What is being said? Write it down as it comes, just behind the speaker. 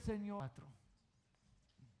Señor.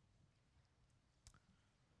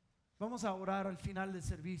 Vamos a orar al final del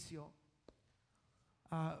servicio,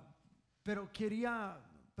 pero quería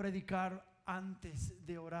predicar antes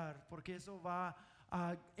de orar, porque eso va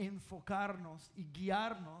a enfocarnos y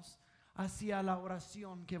guiarnos hacia la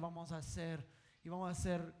oración que vamos a hacer, y vamos a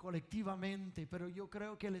hacer colectivamente. Pero yo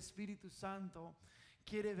creo que el Espíritu Santo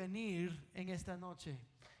quiere venir en esta noche,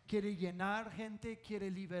 quiere llenar gente, quiere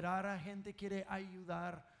liberar a gente, quiere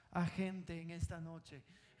ayudar a gente en esta noche.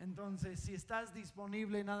 Entonces, si estás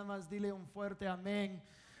disponible, nada más dile un fuerte amén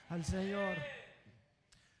al Señor.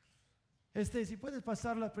 Si puedes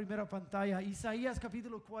pasar la primera pantalla, Isaías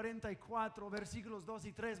capítulo 44, versículos 2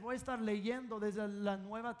 y 3. Voy a estar leyendo desde la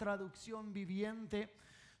Nueva Traducción Viviente.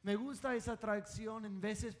 Me gusta esa traducción en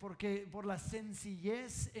veces porque por la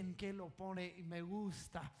sencillez en que lo pone, y me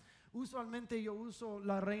gusta. Usualmente yo uso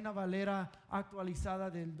la Reina Valera actualizada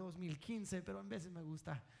del 2015, pero en veces me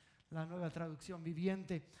gusta la Nueva Traducción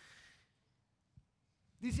Viviente.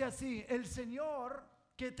 Dice así: el Señor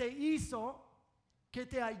que te hizo, que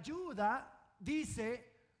te ayuda,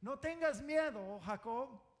 dice: no tengas miedo,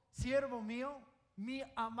 Jacob, siervo mío, mi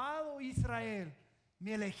amado Israel,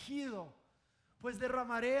 mi elegido, pues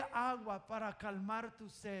derramaré agua para calmar tu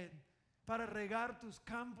sed, para regar tus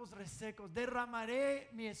campos resecos. Derramaré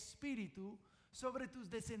mi espíritu sobre tus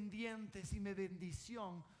descendientes y mi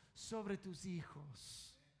bendición sobre tus hijos.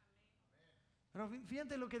 Pero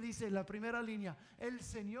fíjate lo que dice la primera línea: el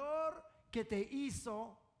Señor que te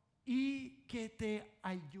hizo y que te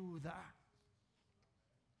ayuda.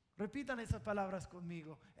 Repitan esas palabras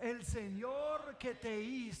conmigo: el Señor que te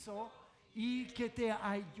hizo y que te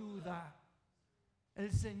ayuda.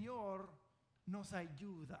 El Señor nos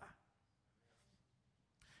ayuda.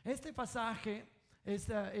 Este pasaje,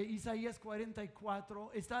 Isaías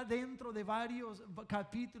 44, está dentro de varios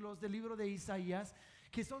capítulos del libro de Isaías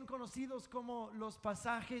que son conocidos como los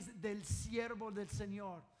pasajes del siervo del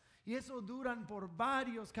Señor. Y eso duran por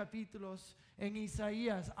varios capítulos en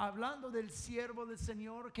Isaías, hablando del siervo del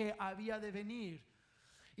Señor que había de venir.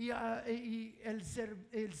 Y el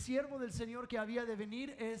siervo del Señor que había de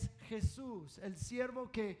venir es Jesús, el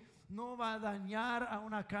siervo que no va a dañar a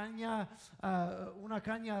una caña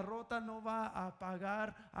rota, no va a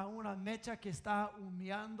apagar a una mecha que está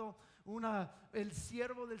humeando. El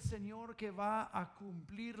siervo del Señor que va a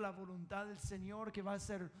cumplir la voluntad del Señor, que va a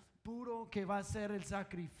ser puro, que va a ser el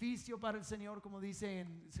sacrificio para el Señor, como dice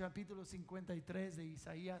en el capítulo 53 de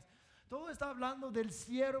Isaías. Todo está hablando del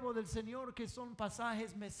siervo del Señor, que son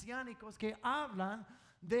pasajes mesiánicos que hablan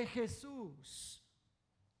de Jesús.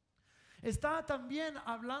 Está también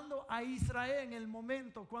hablando a Israel en el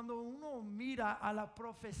momento. Cuando uno mira a la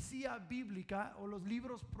profecía bíblica o los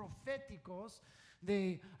libros proféticos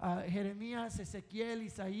de Jeremías, Ezequiel,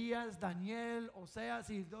 Isaías, Daniel,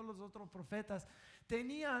 Oseas y todos los otros profetas,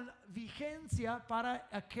 tenían vigencia para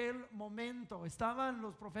aquel momento. Estaban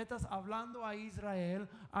los profetas hablando a Israel,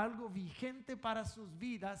 algo vigente para sus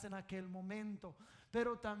vidas en aquel momento,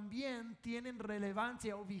 pero también tienen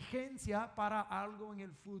relevancia o vigencia para algo en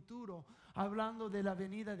el futuro, hablando de la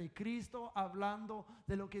venida de Cristo, hablando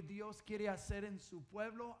de lo que Dios quiere hacer en su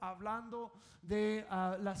pueblo, hablando de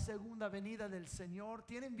la segunda venida del Señor.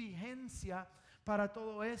 Tienen vigencia para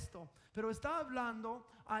todo esto, pero está hablando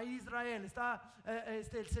a Israel.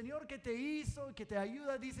 El Señor que te hizo, que te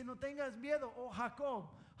ayuda, dice: no tengas miedo, oh Jacob.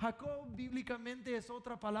 Jacob bíblicamente es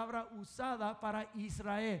otra palabra usada para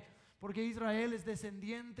Israel, porque Israel es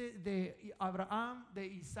descendiente de Abraham, de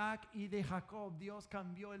Isaac y de Jacob. Dios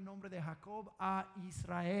cambió el nombre de Jacob a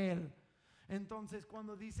Israel. Entonces,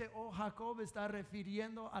 cuando dice oh Jacob, está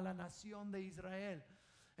refiriendo a la nación de Israel.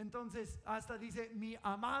 Entonces, hasta dice mi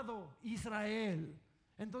amado Israel.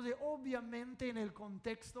 Entonces, obviamente en el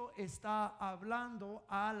contexto está hablando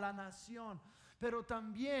a la nación, pero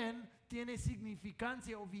también tiene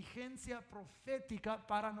significancia o vigencia profética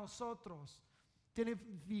para nosotros. Tiene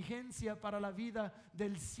vigencia para la vida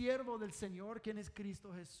del siervo del Señor, quien es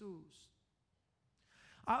Cristo Jesús.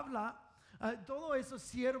 Habla todos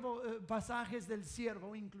esos pasajes del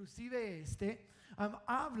siervo, inclusive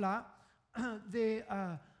habla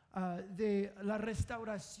de la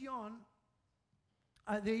restauración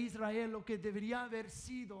de Israel, lo que debería haber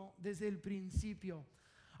sido desde el principio.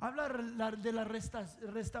 Habla de la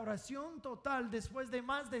restauración total después de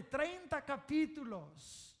más de 30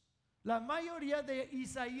 capítulos. La mayoría de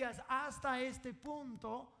Isaías hasta este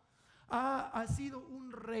punto ha sido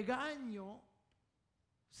un regaño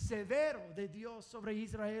severo de Dios sobre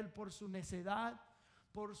Israel por su necedad,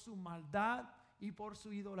 por su maldad y por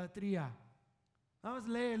su idolatría. Vamos a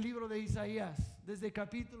leer el libro de Isaías desde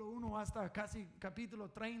capítulo 1 hasta casi capítulo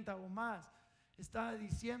 30 o más. está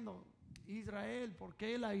diciendo, Israel, ¿por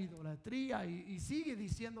qué la idolatría? Y sigue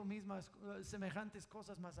diciendo mismas semejantes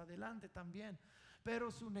cosas más adelante también.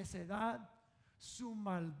 Pero su necedad, su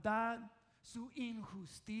maldad, su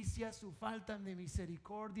injusticia, su falta de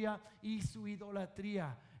misericordia y su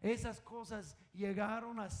idolatría, esas cosas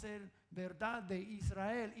llegaron a ser verdad de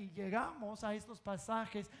Israel. Y llegamos a estos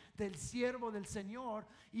pasajes del siervo del Señor,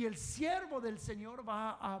 y el siervo del Señor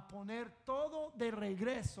va a poner todo de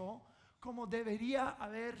regreso como debería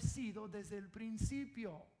haber sido desde el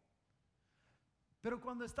principio. Pero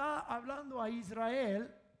cuando está hablando a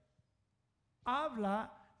Israel,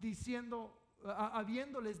 habla diciendo,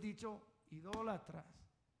 habiéndoles dicho,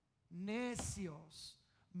 idólatras, necios,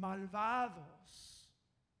 malvados.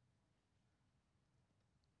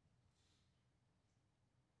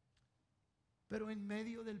 Pero en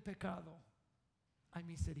medio del pecado hay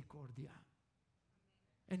misericordia.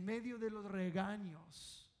 En medio de los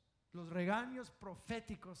regaños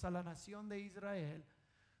proféticos a la nación de Israel,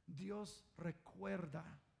 Dios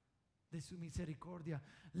recuerda de su misericordia.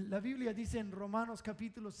 La Biblia dice en Romanos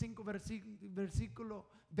capítulo 5 versículo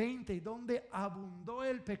 20, donde abundó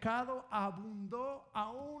el pecado, abundó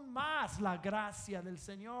aún más la gracia del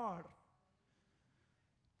Señor.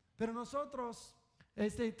 Pero nosotros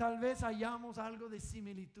tal vez hallamos algo de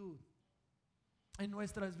similitud en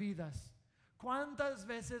nuestras vidas. ¿Cuántas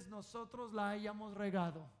veces nosotros la hayamos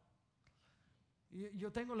regado?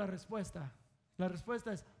 Yo tengo la respuesta. La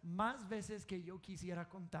respuesta es más veces que yo quisiera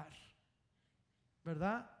contar,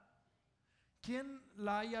 ¿verdad? ¿Quién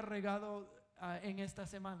la haya regado en esta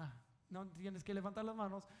semana? No tienes que levantar las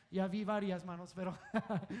manos. Ya vi varias manos, pero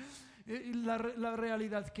la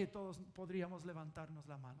realidad es que todos podríamos levantarnos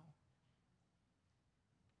la mano.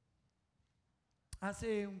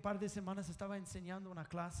 Hace un par de semanas estaba enseñando una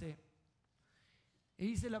clase e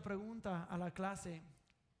hice la pregunta a la clase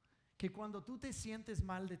que cuando tú te sientes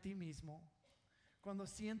mal de ti mismo, cuando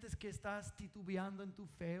sientes que estás titubeando en tu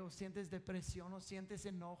fe, o sientes depresión, o sientes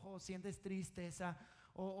enojo, o sientes tristeza,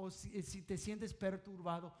 o si te sientes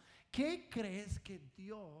perturbado, ¿qué crees que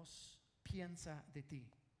Dios piensa de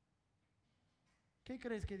ti? ¿Qué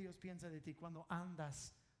crees que Dios piensa de ti cuando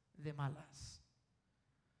andas de malas?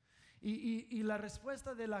 Y la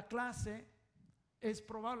respuesta de la clase es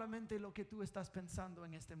probablemente lo que tú estás pensando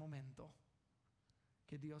en este momento.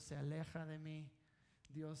 Que Dios se aleja de mí,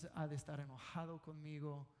 Dios ha de estar enojado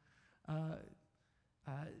conmigo,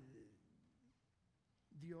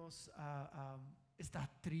 Dios está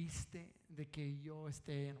triste de que yo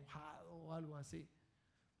esté enojado o algo así.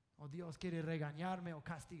 O Dios quiere regañarme o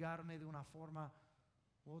castigarme de una forma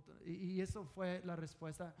u otra. Y eso fue la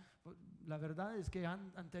respuesta. La verdad es que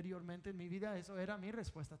anteriormente en mi vida eso era mi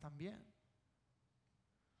respuesta también.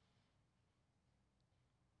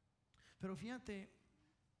 Pero fíjate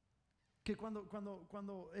que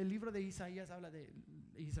cuando el libro de Isaías habla de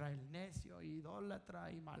Israel necio,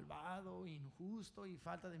 idólatra y malvado, injusto y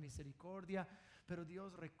falta de misericordia, pero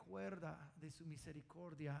Dios recuerda de su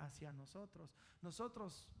misericordia hacia nosotros.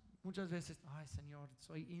 Nosotros muchas veces, ay Señor,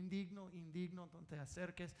 soy indigno, no te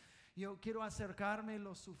acerques. Yo quiero acercarme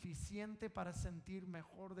lo suficiente para sentir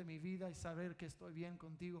mejor de mi vida y saber que estoy bien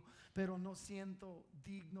contigo, pero no siento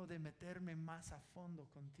digno de meterme más a fondo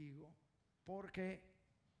contigo, porque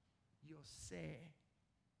yo sé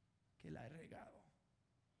que la he regado.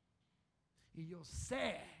 Y yo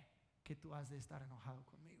sé que tú has de estar enojado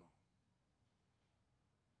conmigo.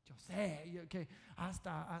 Yo sé que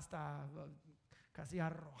hasta casi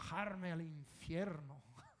arrojarme al infierno.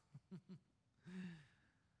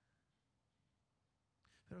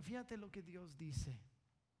 Pero fíjate lo que Dios dice.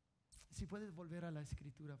 Si puedes volver a la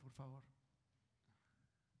escritura, por favor.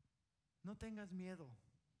 No tengas miedo,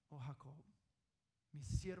 oh Jacob, mi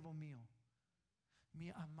siervo mío, mi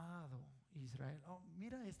amado Israel. Oh,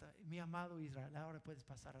 mira esta, mi amado Israel. Ahora puedes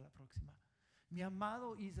pasar a la próxima. Mi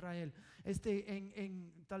amado Israel.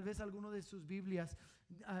 En tal vez alguno de sus Biblias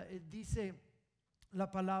dice la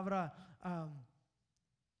palabra,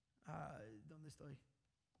 ¿dónde estoy?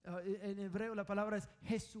 En hebreo la palabra es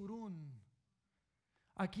Jesurún.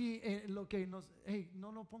 Aquí lo que nos,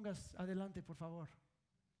 no lo pongas adelante, por favor.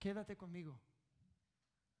 Quédate conmigo.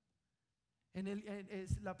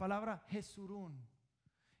 Es la palabra Jesurún,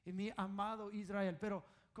 y mi amado Israel. Pero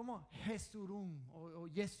 ¿cómo Jesurún o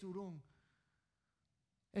Yesurún?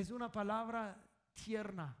 Es una palabra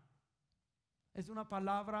tierna. Es una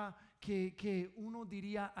palabra que uno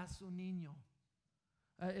diría a su niño.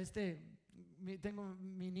 Tengo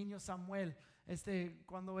mi niño Samuel.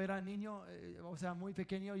 Cuando era niño, o sea, muy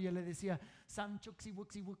pequeño, yo le decía Sam Chuxi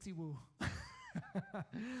Wuxi Wuxi Wu.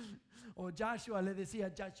 O Joshua le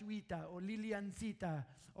decía Joshuita o Liliancita,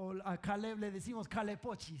 o a Caleb le decimos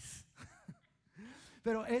Calepochis.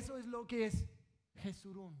 Pero eso es lo que es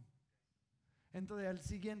Jesurún. Entonces al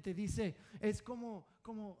siguiente dice, es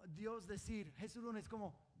como Dios decir, Jesurún es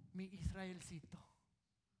como mi Israelcito.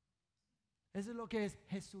 Eso es lo que es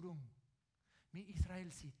Jesurún, mi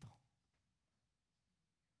Israelcito.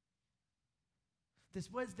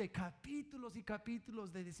 Después de capítulos y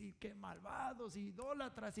capítulos de decir que malvados,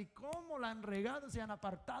 idólatras y cómo la han regado, se han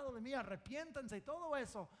apartado de mí, arrepiéntanse y todo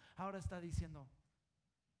eso, ahora está diciendo,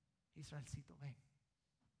 Israelcito, ven,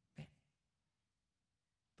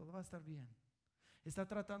 todo va a estar bien. Está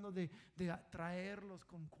tratando de atraerlos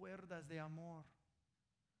con cuerdas de amor.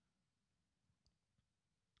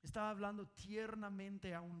 Está hablando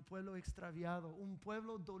tiernamente a un pueblo extraviado, un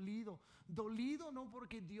pueblo dolido. Dolido no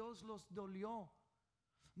porque Dios los dolió,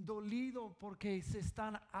 dolido porque se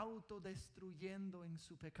están autodestruyendo en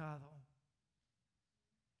su pecado.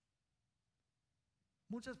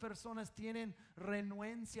 Muchas personas tienen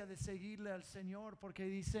renuencia de seguirle al Señor porque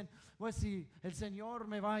dicen, pues si el Señor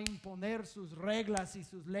me va a imponer sus reglas y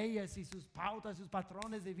sus leyes y sus pautas, sus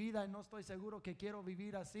patrones de vida, y no estoy seguro que quiero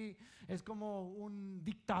vivir así. Es como un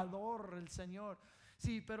dictador el Señor.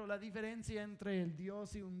 Sí, pero la diferencia entre el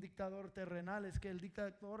Dios y un dictador terrenal es que el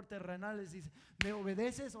dictador terrenal les dice, ¿me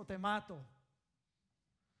obedeces o te mato?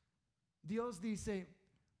 Dios dice,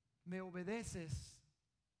 ¿me obedeces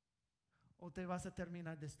o te vas a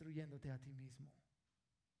terminar destruyéndote a ti mismo?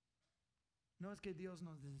 No es que Dios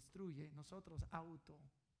nos destruye, nosotros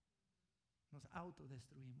nos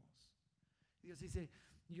autodestruimos. Dios dice,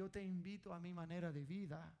 yo te invito a mi manera de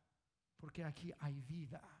vida, porque aquí hay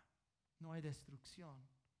vida, no hay destrucción.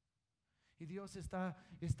 Y Dios está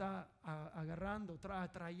agarrando,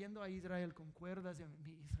 trayendo a Israel con cuerdas de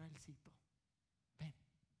mi Israelcito.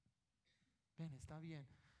 Ven, está bien,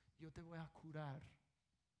 yo te voy a curar.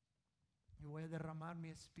 Y voy a derramar mi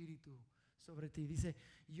espíritu sobre ti. Dice,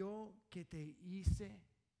 yo que te hice,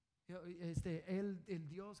 el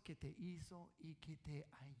Dios que te hizo y que te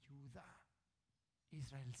ayuda.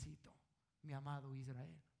 Israelcito, mi amado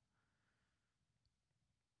Israel.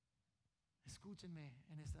 Escúchenme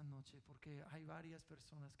en esta noche, porque hay varias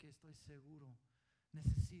personas que estoy seguro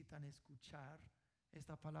necesitan escuchar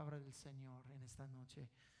esta palabra del Señor en esta noche.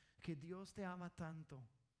 Que Dios te ama tanto,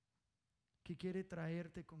 que quiere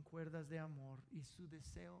traerte con cuerdas de amor, y su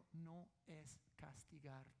deseo no es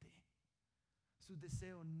castigarte. Su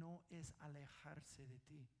deseo no es alejarse de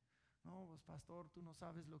ti. No, pues pastor, tú no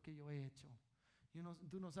sabes lo que yo he hecho.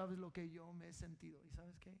 Tú no sabes lo que yo me he sentido. ¿Y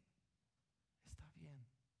sabes qué? Está bien.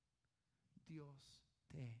 Dios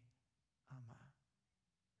te ama.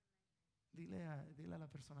 Dile a la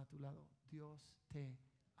persona a tu lado, Dios te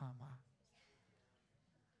ama.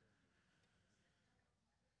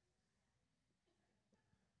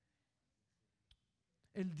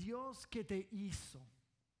 El Dios que te hizo,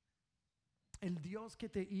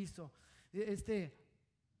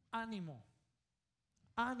 ánimo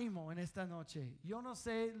en esta noche. Yo no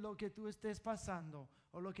sé lo que tú estés pasando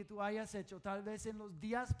o lo que tú hayas hecho, tal vez en los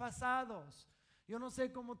días pasados. Yo no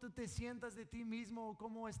sé cómo tú te sientas de ti mismo o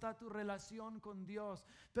cómo está tu relación con Dios,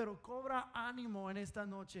 pero cobra ánimo en esta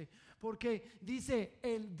noche, porque dice,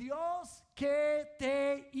 el Dios que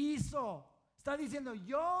te hizo, está diciendo,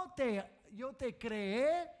 yo te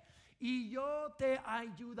creé y yo te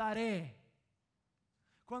ayudaré.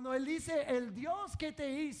 Cuando él dice el Dios que te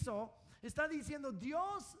hizo, está diciendo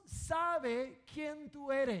Dios sabe quién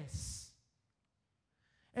tú eres.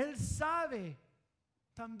 Él sabe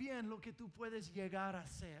también lo que tú puedes llegar a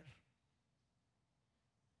ser.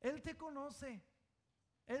 Él te conoce.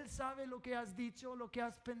 Él sabe lo que has dicho, lo que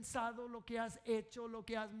has pensado, lo que has hecho, lo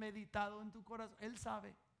que has meditado en tu corazón. Él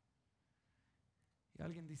sabe. Y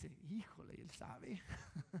alguien dice, híjole, Él sabe.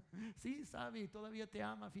 Sí, sabe y todavía te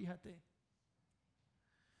ama, fíjate.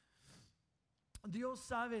 Dios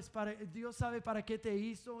sabe para qué te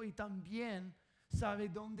hizo y también sabe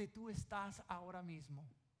dónde tú estás ahora mismo.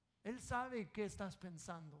 Él sabe qué estás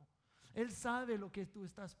pensando. Él sabe lo que tú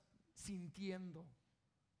estás sintiendo.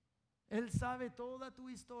 Él sabe toda tu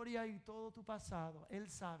historia y todo tu pasado. Él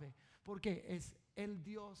sabe, porque es el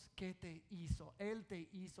Dios que te hizo. Él te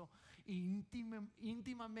hizo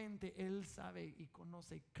íntimamente. Él sabe y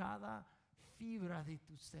conoce cada fibra de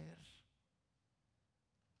tu ser.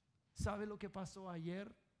 Sabe lo que pasó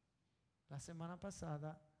ayer, la semana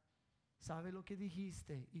pasada. Sabe lo que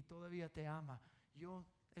dijiste y todavía te ama.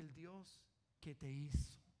 El Dios que te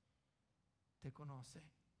hizo, te conoce.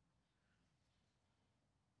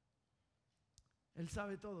 Él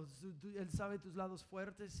sabe todo. Él sabe tus lados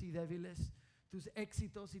fuertes y débiles, tus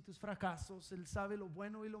éxitos y tus fracasos. Él sabe lo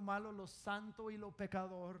bueno y lo malo, lo santo y lo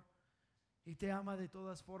pecador. Y te ama de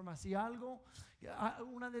todas formas. Y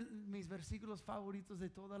uno de mis versículos favoritos de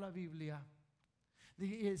toda la Biblia,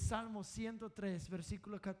 Salmo 103,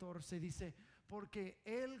 versículo 14, dice: porque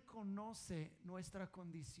Él conoce nuestra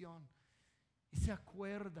condición y se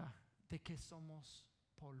acuerda de que somos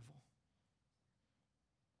polvo.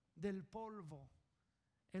 Del polvo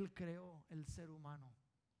Él creó el ser humano.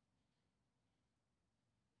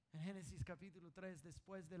 En Génesis capítulo 3,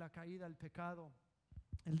 después de la caída del pecado,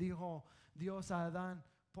 Él dijo Dios a Adán: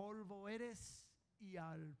 polvo eres y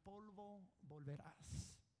al polvo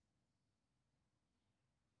volverás.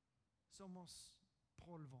 Somos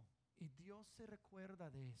polvo y Dios se recuerda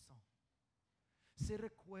de eso. Se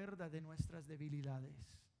recuerda de nuestras debilidades.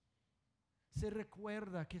 Se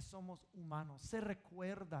recuerda que somos humanos. Se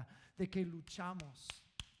recuerda de que luchamos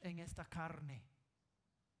en esta carne.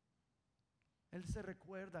 Él se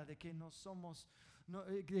recuerda de que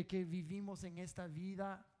de que vivimos en esta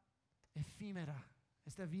vida efímera,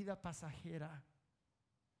 esta vida pasajera.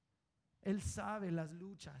 Él sabe las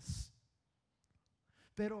luchas.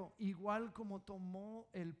 Pero igual como tomó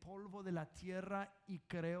el polvo de la tierra y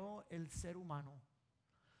creó el ser humano,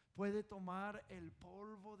 puede tomar el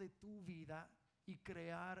polvo de tu vida y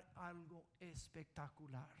crear algo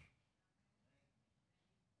espectacular.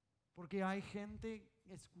 Porque hay gente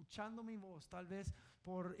escuchando mi voz, tal vez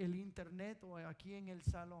por el internet o aquí en el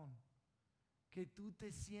salón, que tú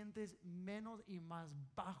te sientes menos y más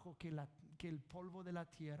bajo que el polvo de la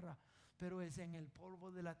tierra. Pero es en el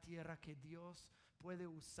polvo de la tierra que Dios puede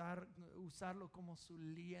usarlo como su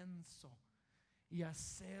lienzo y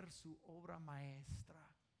hacer su obra maestra.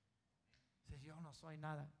 Dice: yo no soy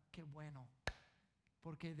nada. Qué bueno,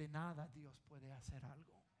 porque de nada Dios puede hacer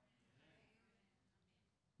algo.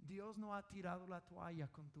 Dios no ha tirado la toalla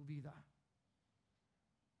con tu vida,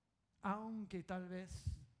 aunque tal vez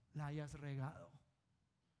la hayas regado.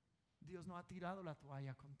 Dios no ha tirado la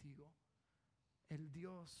toalla contigo. El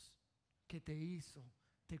Dios que te hizo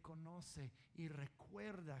te conoce y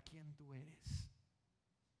recuerda quién tú eres.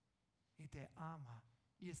 Y te ama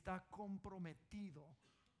y está comprometido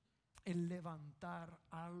en levantar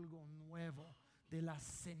algo nuevo de las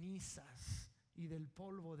cenizas y del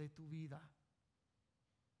polvo de tu vida.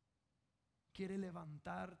 Quiere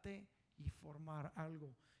levantarte y formar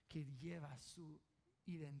algo que lleva su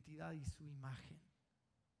identidad y su imagen.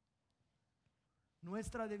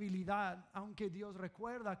 Nuestra debilidad, aunque Dios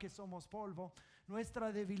recuerda que somos polvo,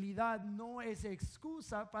 nuestra debilidad no es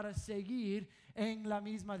excusa para seguir en la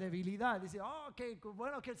misma debilidad. Dice: qué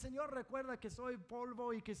bueno que el Señor recuerda que soy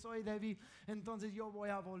polvo y que soy débil, entonces yo voy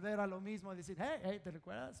a volver a lo mismo, decir: hey, ¿te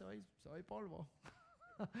recuerdas? Soy polvo.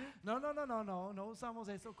 No usamos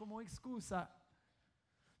eso como excusa.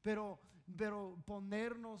 Pero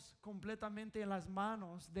ponernos completamente en las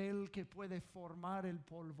manos del que puede formar el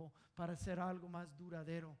polvo para hacer algo más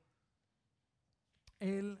duradero.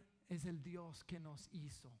 Él es el Dios que nos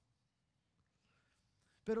hizo.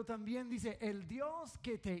 Pero también dice: el Dios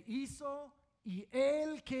que te hizo y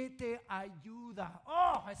el que te ayuda.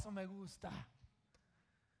 Eso me gusta.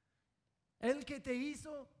 El que te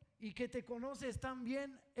hizo y que te conoces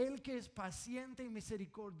también, el que es paciente y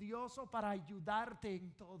misericordioso para ayudarte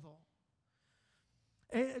en todo.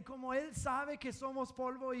 Como Él sabe que somos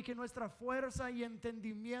polvo y que nuestra fuerza y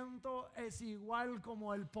entendimiento es igual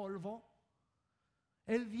como el polvo,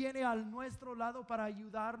 Él viene a nuestro lado para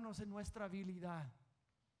ayudarnos en nuestra habilidad.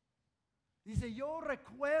 Dice: yo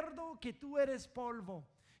recuerdo que tú eres polvo.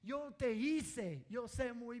 Yo te hice, yo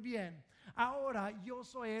sé muy bien. Ahora yo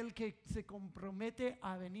soy el que se compromete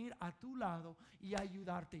a venir a tu lado y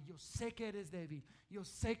ayudarte. Yo sé que eres débil. Yo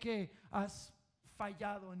sé que has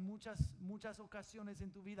fallado en muchas ocasiones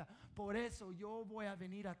en tu vida. Por eso yo voy a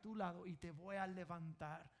venir a tu lado y te voy a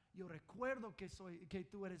levantar. Yo recuerdo que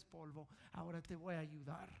tú eres polvo. Ahora te voy a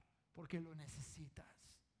ayudar porque lo necesitas.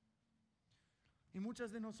 Y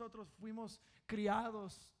muchos de nosotros fuimos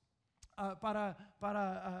criados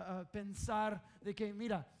para pensar de que,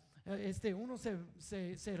 mira, uno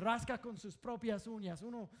se rasca con sus propias uñas,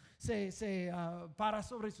 uno se para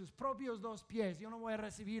sobre sus propios dos pies. Yo no voy a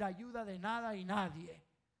recibir ayuda de nada y nadie.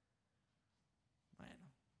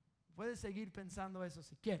 Bueno, puedes seguir pensando eso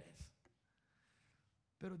si quieres,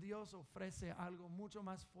 pero Dios ofrece algo mucho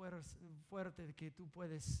más fuerte que tú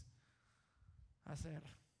puedes hacer.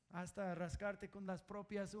 Hasta rascarte con las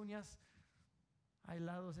propias uñas, hay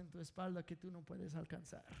lados en tu espalda que tú no puedes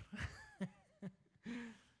alcanzar.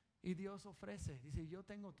 Y Dios ofrece, dice: yo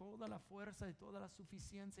tengo toda la fuerza y toda la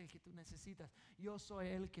suficiencia que tú necesitas. Yo soy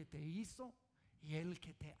el que te hizo y el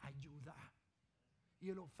que te ayuda. y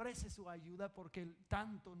Él ofrece su ayuda porque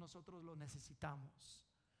tanto nosotros lo necesitamos.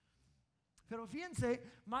 Pero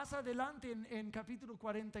fíjense más adelante en capítulo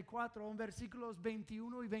 44, en versículos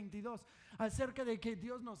 21 y 22, acerca de que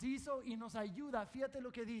Dios nos hizo y nos ayuda. Fíjate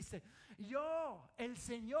lo que dice. Yo, el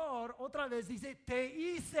Señor, otra vez dice, te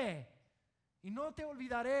hice y no te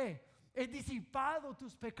olvidaré. He disipado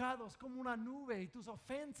tus pecados como una nube y tus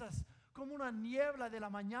ofensas como una niebla de la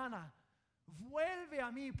mañana. Vuelve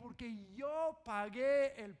a mí porque yo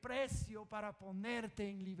pagué el precio para ponerte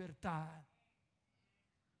en libertad.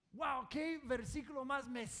 Wow, qué versículo más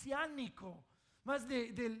mesiánico, más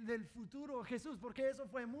del futuro Jesús, porque eso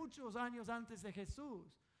fue muchos años antes de Jesús.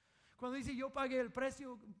 Cuando dice yo pagué el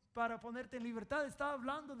precio para ponerte en libertad, está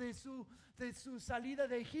hablando de su salida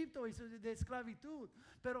de Egipto y de esclavitud.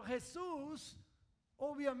 Pero Jesús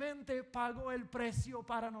obviamente pagó el precio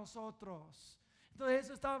para nosotros. Entonces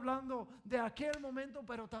eso está hablando de aquel momento,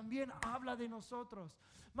 pero también habla de nosotros.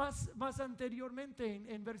 Más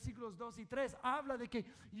anteriormente en versículos 2 y 3 habla de que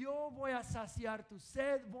yo voy a saciar tu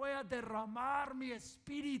sed, voy a derramar mi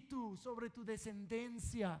espíritu sobre tu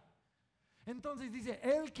descendencia. Entonces dice,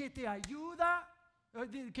 el que te ayuda,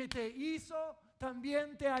 que te hizo,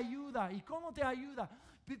 también te ayuda. ¿Y cómo te ayuda?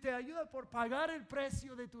 Te ayuda por pagar el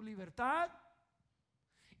precio de tu libertad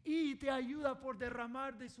y te ayuda por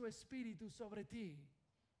derramar de su espíritu sobre ti.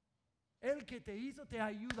 El que te hizo te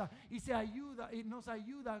ayuda y nos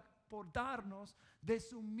ayuda por darnos de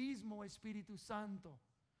su mismo Espíritu Santo,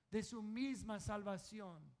 de su misma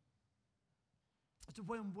salvación. Esto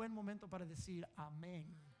fue un buen momento para decir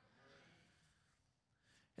amén.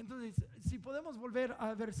 Entonces, si podemos volver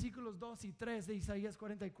a versículos 2 y 3 de Isaías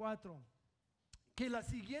 44, que la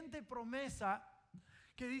siguiente promesa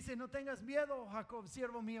que dice, no tengas miedo, Jacob,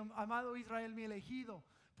 siervo mío, amado Israel, mi elegido,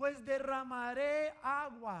 pues derramaré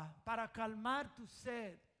agua para calmar tu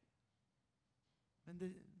sed.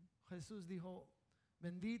 Jesús dijo,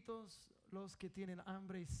 benditos los que tienen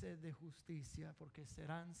hambre y sed de justicia, porque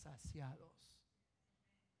serán saciados.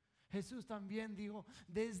 Jesús también dijo,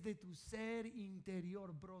 desde tu ser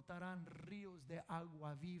interior brotarán ríos de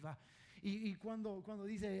agua viva. Y cuando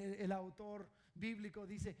dice el autor bíblico,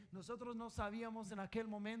 dice, nosotros no sabíamos en aquel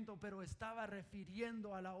momento, pero estaba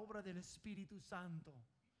refiriendo a la obra del Espíritu Santo.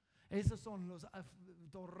 Esos son los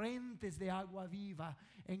torrentes de agua viva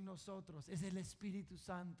en nosotros. Es el Espíritu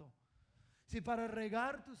Santo. Si para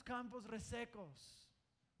regar tus campos resecos,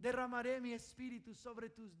 derramaré mi espíritu sobre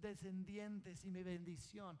tus descendientes y mi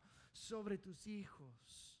bendición sobre tus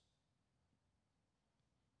hijos.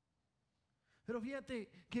 Pero fíjate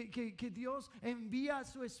que Dios envía a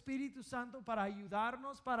su Espíritu Santo para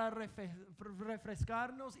ayudarnos, para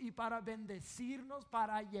refrescarnos y para bendecirnos,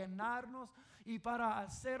 para llenarnos y para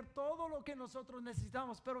hacer todo lo que nosotros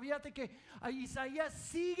necesitamos. Pero fíjate que Isaías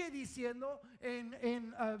sigue diciendo en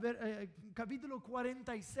capítulo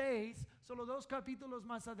 46, solo 2 capítulos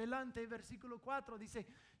más adelante, versículo 4, dice,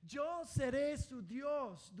 yo seré su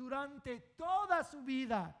Dios durante toda su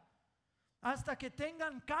vida, hasta que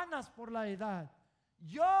tengan canas por la edad.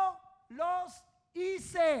 Yo los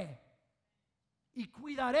hice y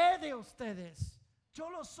cuidaré de ustedes. Yo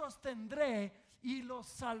los sostendré y los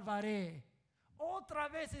salvaré. Otra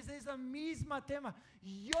vez es ese mismo tema.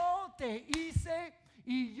 Yo te hice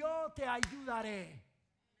y yo te ayudaré.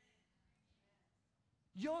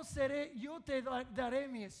 Yo te daré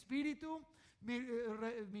mi espíritu,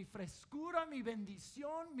 mi frescura, mi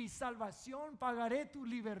bendición, mi salvación, pagaré tu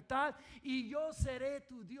libertad y yo seré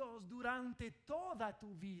tu Dios durante toda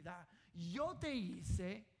tu vida. Yo te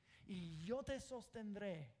hice y yo te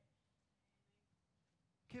sostendré.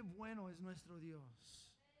 Qué bueno es nuestro Dios.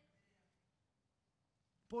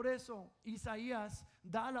 Por eso Isaías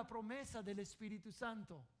da la promesa del Espíritu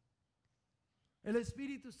Santo. El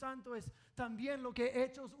Espíritu Santo es también lo que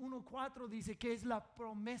Hechos 1:4 dice, que es la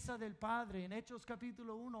promesa del Padre. En Hechos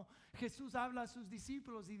capítulo 1, Jesús habla a sus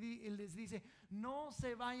discípulos y les dice, no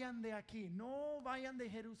se vayan de aquí, no vayan de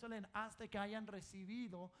Jerusalén hasta que hayan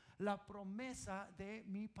recibido la promesa de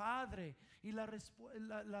mi Padre. Y la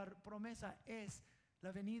promesa es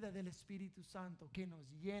la venida del Espíritu Santo, que nos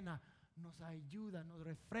llena, nos ayuda, nos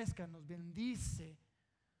refresca, nos bendice.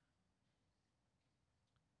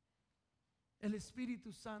 El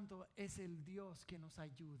Espíritu Santo es el Dios que nos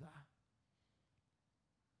ayuda.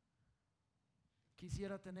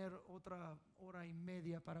 Quisiera tener otra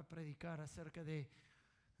 1:30 para predicar acerca de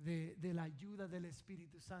la ayuda del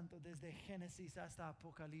Espíritu Santo desde Génesis hasta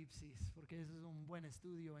Apocalipsis, porque eso es un buen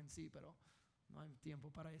estudio en sí, pero no hay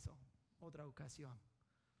tiempo para eso. Otra ocasión.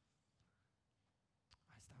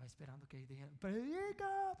 Estaba esperando que dijeran,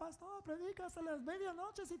 predica, pastor, predica hasta las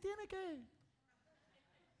medianoche si tiene que.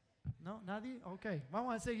 ¿No? ¿Nadie? Ok,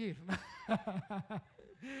 vamos a seguir.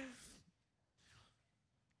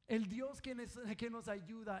 El Dios que nos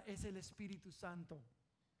ayuda es el Espíritu Santo.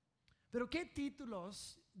 Pero ¿qué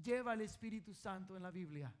títulos lleva el Espíritu Santo en la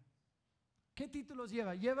Biblia? ¿Qué títulos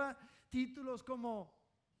lleva? Lleva títulos como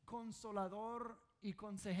Consolador y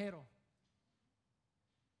Consejero.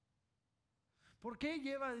 ¿Por qué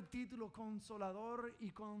lleva el título Consolador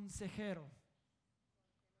y Consejero?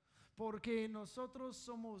 Porque nosotros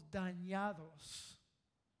somos dañados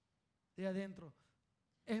de adentro,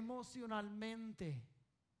 emocionalmente,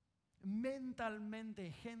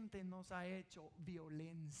 mentalmente. Gente nos ha hecho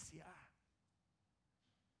violencia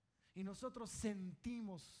y nosotros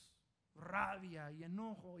sentimos rabia y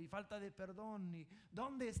enojo y falta de perdón. Y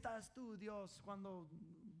 ¿dónde estás tú, Dios, cuando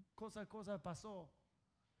cosa pasó?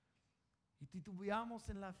 Y titubeamos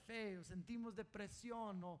en la fe, o sentimos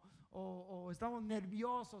depresión, o estamos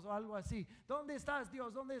nerviosos o algo así. ¿Dónde estás,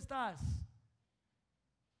 Dios? ¿Dónde estás?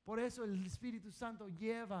 Por eso el Espíritu Santo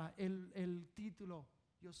lleva el título: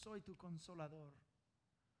 yo soy tu consolador.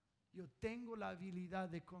 Yo tengo la habilidad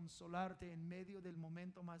de consolarte en medio del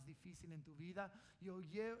momento más difícil en tu vida. Yo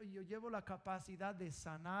llevo la capacidad de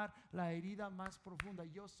sanar la herida más profunda.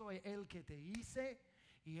 Yo soy el que te hice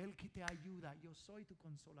y el que te ayuda. Yo soy tu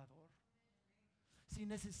consolador. Si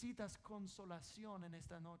necesitas consolación en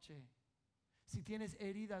esta noche, si tienes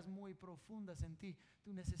heridas muy profundas en ti,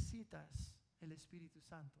 tú necesitas el Espíritu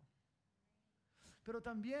Santo. Pero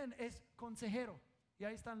también es consejero. Y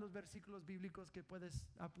ahí están los versículos bíblicos que puedes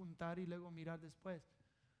apuntar y luego mirar después.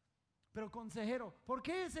 Pero consejero, ¿por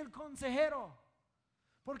qué es el consejero?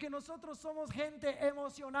 Porque nosotros somos gente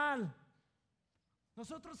emocional.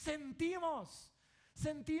 Nosotros sentimos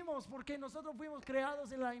porque nosotros fuimos creados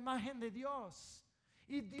en la imagen de Dios.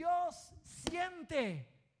 Y Dios siente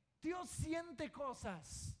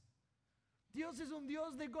cosas. Dios es un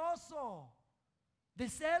Dios de gozo, de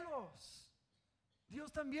celos.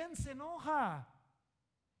 Dios también se enoja.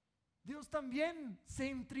 Dios también se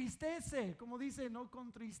entristece, como dice, no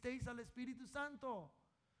contristéis al Espíritu Santo.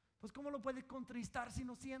 Pues ¿cómo lo puede contristar si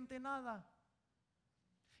no siente nada?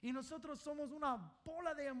 Y nosotros somos una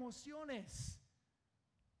bola de emociones.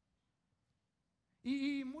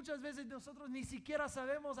 Y muchas veces nosotros ni siquiera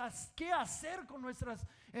sabemos qué hacer con nuestras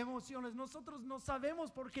emociones. Nosotros no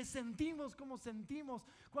sabemos por qué sentimos como sentimos.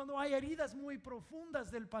 Cuando hay heridas muy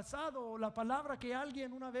profundas del pasado, o la palabra que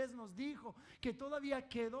alguien una vez nos dijo, que todavía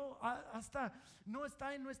quedó, hasta no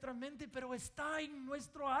está en nuestra mente, pero está en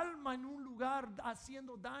nuestro alma, en un lugar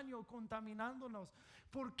haciendo daño, contaminándonos.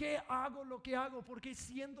 ¿Por qué hago lo que hago? ¿Por qué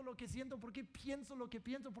siento lo que siento? ¿Por qué pienso lo que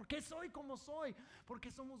pienso? ¿Por qué soy como soy?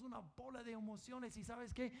 Porque somos una bola de emociones. Y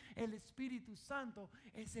 ¿sabes qué? El Espíritu Santo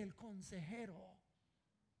es el consejero.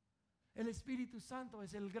 El Espíritu Santo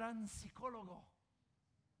es el gran psicólogo.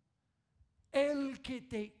 El que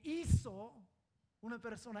te hizo una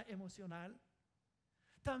persona emocional,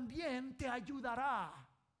 también te ayudará.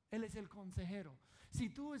 Él es el consejero. Si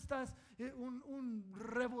tú estás un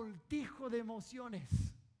revoltijo de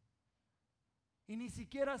emociones y ni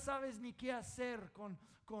siquiera sabes ni qué hacer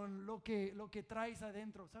con lo que traes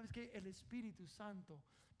adentro, ¿sabes qué? El Espíritu Santo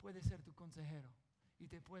puede ser tu consejero y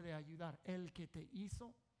te puede ayudar. El que te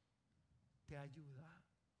hizo, te ayuda.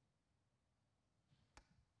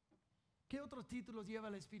 ¿Qué otros títulos lleva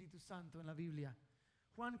el Espíritu Santo en la Biblia?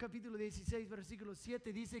 Juan capítulo 16, versículo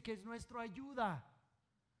 7 dice que es nuestro ayuda.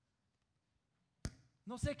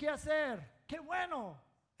 No sé qué hacer. ¡Qué bueno!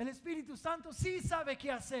 El Espíritu Santo sí sabe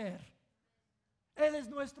qué hacer. Él es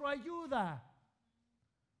nuestra ayuda.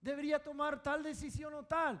 Debería tomar tal decisión o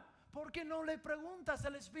tal. ¿Por qué no le preguntas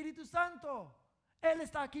al Espíritu Santo? Él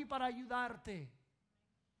está aquí para ayudarte.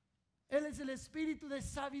 Él es el Espíritu de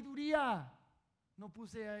sabiduría. No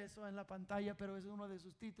puse eso en la pantalla, pero es uno de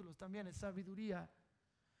sus títulos también, es sabiduría.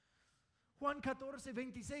 Juan 14,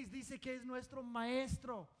 26 dice que es nuestro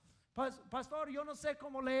maestro. Pastor, yo no sé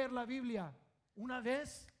cómo leer la Biblia. Una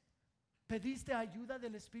vez pediste ayuda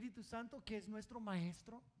del Espíritu Santo, que es nuestro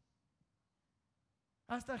maestro.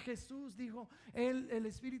 Hasta Jesús dijo, el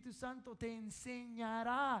Espíritu Santo te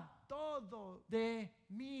enseñará todo de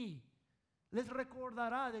mí. Les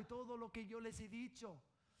recordará de todo lo que yo les he dicho.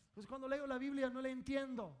 Pues cuando leo la Biblia no le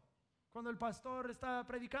entiendo. Cuando el pastor está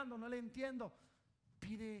predicando no le entiendo.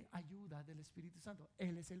 Pide ayuda del Espíritu Santo.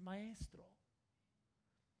 Él es el maestro.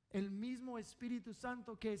 El mismo Espíritu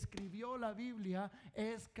Santo que escribió la Biblia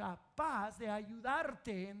es capaz de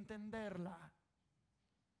ayudarte a entenderla.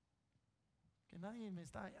 Que nadie me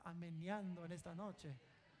está ameneando en esta noche.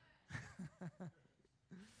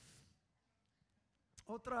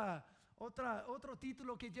 Otro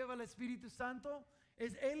título que lleva el Espíritu Santo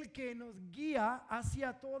es el que nos guía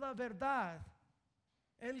hacia toda verdad.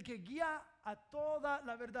 El que guía a toda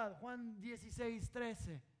la verdad. Juan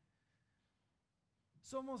 16:13.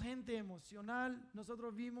 Somos gente emocional.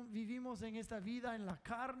 Nosotros vivimos en esta vida, en la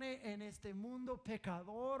carne, en este mundo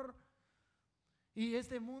pecador. Y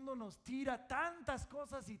este mundo nos tira tantas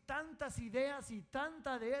cosas y tantas ideas y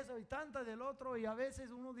tanta de eso y tanta del otro. Y a veces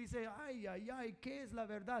uno dice, ay, ay, ay, ¿qué es la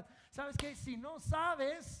verdad? ¿Sabes qué? Si no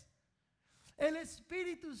sabes, el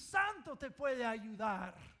Espíritu Santo te puede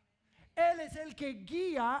ayudar. Él es el que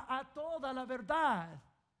guía a toda la verdad.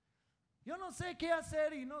 Yo no sé qué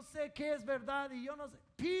hacer y no sé qué es verdad y yo no sé.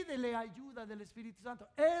 Pídele ayuda del Espíritu Santo.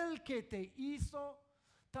 El que te hizo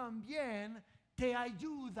también te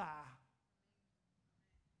ayuda.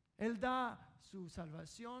 Él da su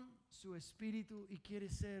salvación, su Espíritu y quiere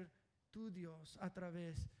ser tu Dios a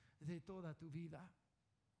través de toda tu vida.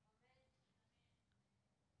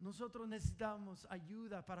 Nosotros necesitamos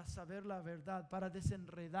ayuda para saber la verdad, para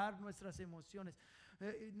desenredar nuestras emociones.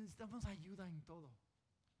 Necesitamos ayuda en todo.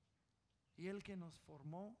 Y el que nos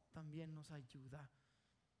formó también nos ayuda.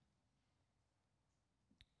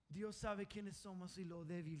 Dios sabe quiénes somos y lo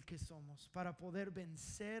débil que somos para poder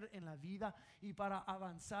vencer en la vida y para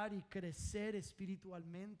avanzar y crecer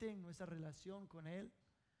espiritualmente en nuestra relación con Él.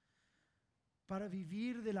 Para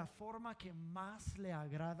vivir de la forma que más le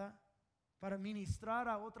agrada. Para ministrar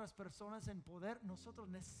a otras personas en poder, nosotros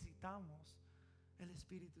necesitamos el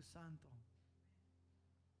Espíritu Santo.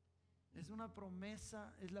 Es una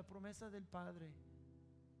promesa, es la promesa del Padre.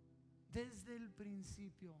 Desde el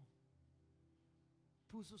principio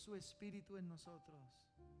puso su Espíritu en nosotros.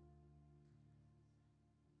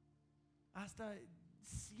 Hasta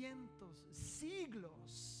cientos,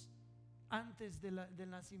 siglos antes del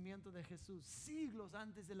nacimiento de Jesús, siglos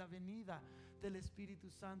antes de la venida del Espíritu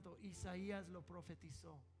Santo, Isaías lo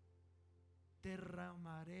profetizó.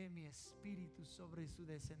 Derramaré mi espíritu sobre su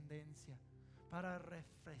descendencia para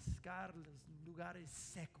refrescar los lugares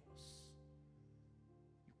secos.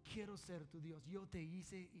 Yo quiero ser tu Dios, yo te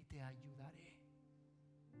hice y te ayudaré.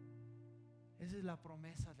 Esa es la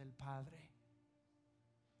promesa del Padre.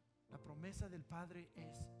 La promesa del Padre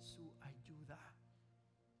es su ayuda.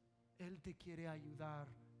 Él te quiere ayudar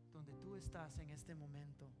donde tú estás en este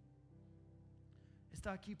momento.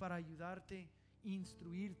 Está aquí para ayudarte,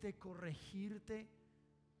 instruirte, corregirte,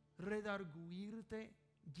 redarguirte,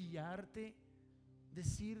 guiarte,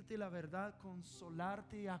 decirte la verdad,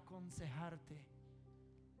 consolarte y aconsejarte.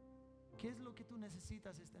 ¿Qué es lo que tú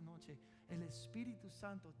necesitas esta noche? El Espíritu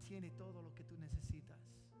Santo tiene todo lo que tú necesitas.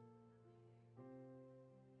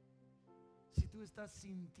 Si tú estás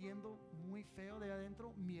sintiendo muy feo de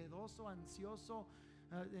adentro, miedoso, ansioso,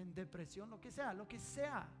 en depresión, lo que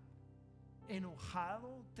sea,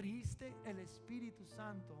 enojado, triste, el Espíritu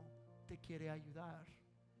Santo te quiere ayudar.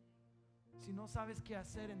 Si no sabes qué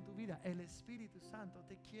hacer en tu vida, el Espíritu Santo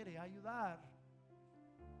te quiere ayudar.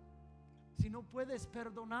 Si no puedes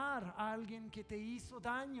perdonar a alguien que te hizo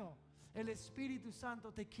daño, el Espíritu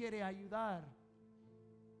Santo te quiere ayudar.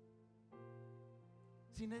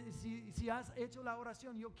 Si has hecho la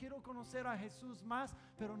oración, yo quiero conocer a Jesús más,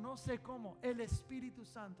 pero no sé cómo, el Espíritu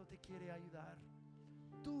Santo te quiere ayudar.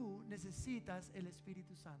 Tú necesitas el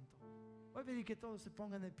Espíritu Santo. Voy a pedir que todos se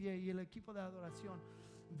pongan de pie y el equipo de adoración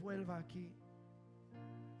vuelva aquí.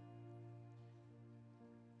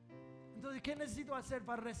 Entonces, ¿qué necesito hacer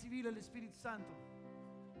para recibir el Espíritu Santo?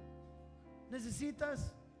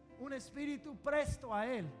 Necesitas un espíritu presto a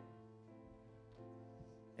Él.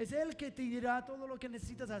 Es Él que te dirá todo lo que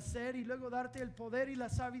necesitas hacer y luego darte el poder y la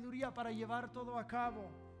sabiduría para llevar todo a cabo.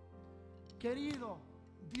 Querido,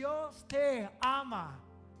 Dios te ama.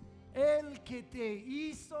 El que te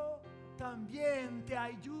hizo también te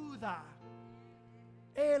ayuda.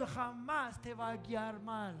 Él jamás te va a guiar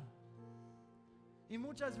mal. Y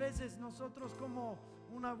muchas veces nosotros, como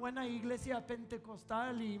una buena iglesia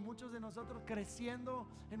pentecostal y muchos de nosotros creciendo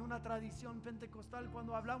en una tradición pentecostal,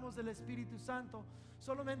 cuando hablamos del Espíritu Santo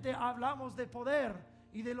solamente hablamos de poder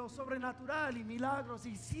y de lo sobrenatural y milagros,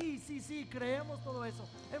 y sí, creemos todo eso,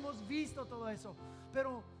 hemos visto todo eso,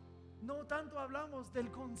 pero no tanto hablamos del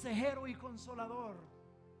consejero y consolador,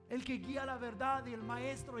 el que guía la verdad y el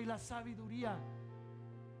maestro y la sabiduría.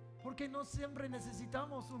 Porque no siempre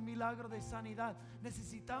necesitamos un milagro de sanidad.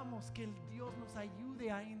 Necesitamos que el Dios nos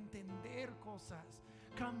ayude a entender cosas,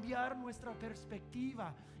 cambiar nuestra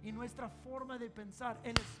perspectiva y nuestra forma de pensar.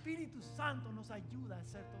 El Espíritu Santo nos ayuda a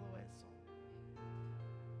hacer todo eso.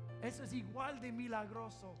 Eso es igual de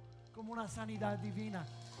milagroso como una sanidad divina.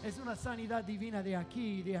 Es una sanidad divina de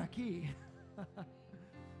aquí y de aquí.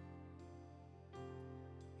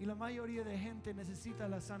 Y la mayoría de gente necesita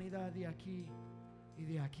la sanidad de aquí. y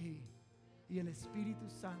de aquí. Y el Espíritu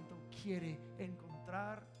Santo quiere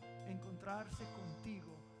encontrarse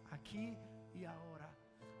contigo aquí y ahora.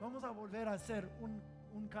 Vamos a volver a hacer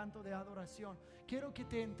un canto de adoración. Quiero que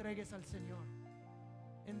te entregues al Señor.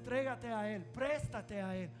 Entrégate a Él, préstate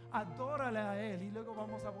a Él, adórale a Él, y luego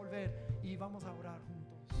vamos a volver y vamos a orar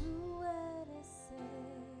juntos. Tú eres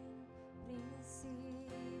el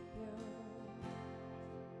principio,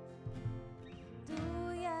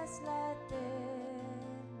 tuya es la eternidad.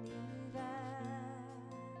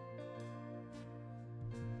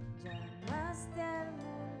 Llamaste a